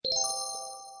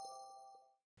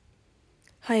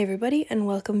Hi everybody and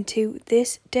welcome to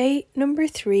this day number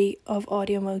 3 of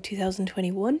audioMo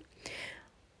 2021.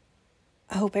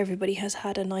 I hope everybody has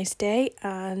had a nice day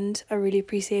and I really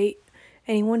appreciate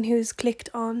anyone who's clicked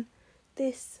on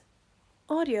this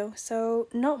audio. So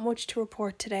not much to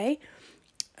report today,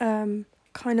 kind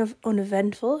of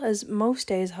uneventful as most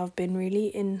days have been really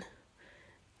in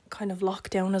kind of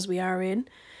lockdown as we are in.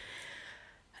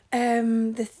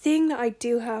 The thing that I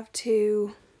do have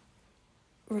to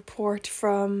report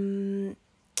from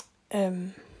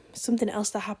something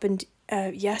else that happened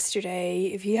yesterday.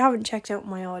 If you haven't checked out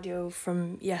my audio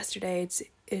from yesterday,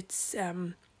 it's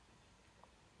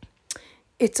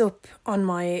up on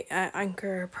my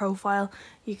Anchor profile.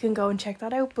 You can go and check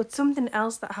that out. But something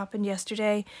else that happened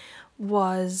yesterday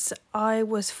was I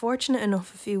was fortunate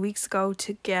enough a few weeks ago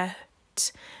to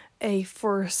get a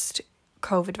first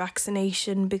COVID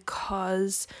vaccination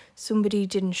because somebody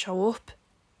didn't show up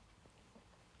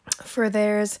for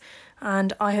theirs,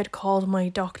 and I had called my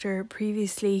doctor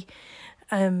previously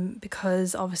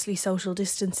because obviously social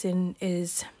distancing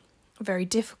is very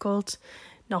difficult,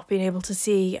 not being able to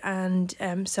see, and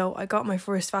so I got my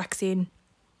first vaccine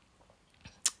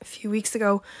a few weeks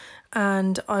ago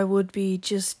and I would be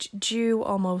just due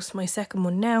almost my second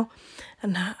one now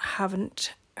and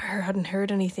hadn't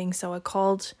heard anything, so I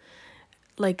called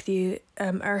like the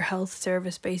our health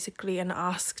service basically and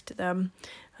asked them.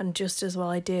 And just as well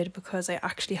I did, because I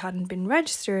actually hadn't been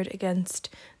registered against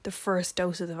the first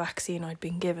dose of the vaccine I'd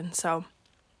been given. So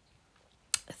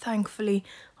thankfully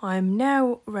I'm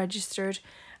now registered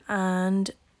and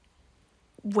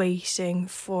waiting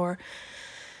for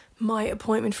my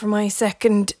appointment for my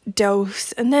second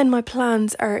dose. And then my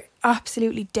plans are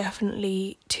absolutely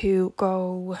definitely to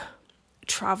go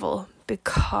travel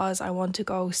because I want to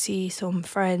go see some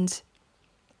friends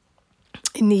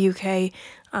in the UK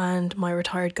and my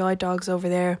retired guide dogs over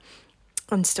there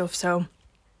and stuff. So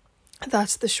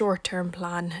that's the short-term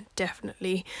plan,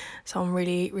 definitely. So I'm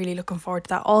really looking forward to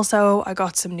that. Also, I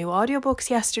got some new audiobooks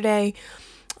yesterday.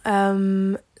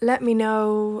 Let me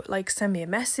know, like send me a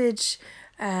message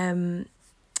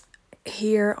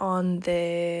here on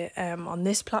the on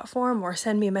this platform, or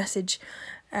send me a message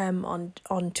on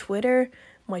Twitter.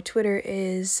 My Twitter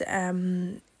is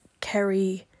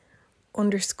Kerry_Doyle.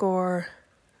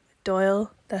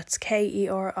 That's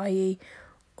KERIE_DOYLE.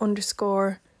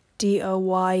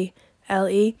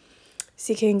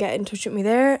 So you can get in touch with me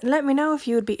there. Let me know if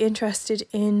you would be interested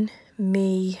in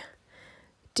me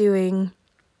doing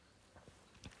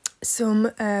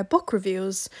some book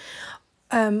reviews.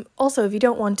 Also, if you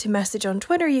don't want to message on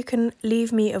Twitter, you can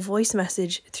leave me a voice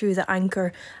message through the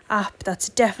Anchor app. That's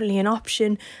definitely an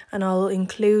option, and I'll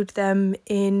include them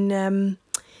in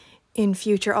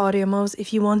future audioMos.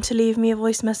 If you want to leave me a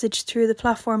voice message through the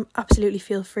platform, absolutely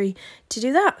feel free to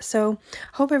do that. So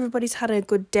hope everybody's had a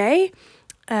good day,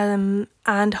 and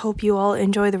hope you all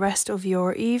enjoy the rest of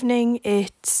your evening.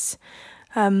 It's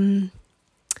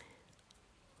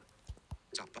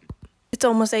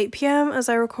almost 8 p.m. as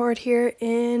I record here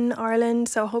in Ireland,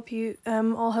 so I hope you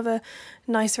all have a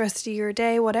nice rest of your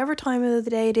day, whatever time of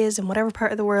the day it is and whatever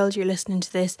part of the world you're listening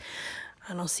to this,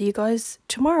 and I'll see you guys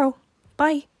tomorrow.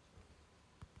 Bye.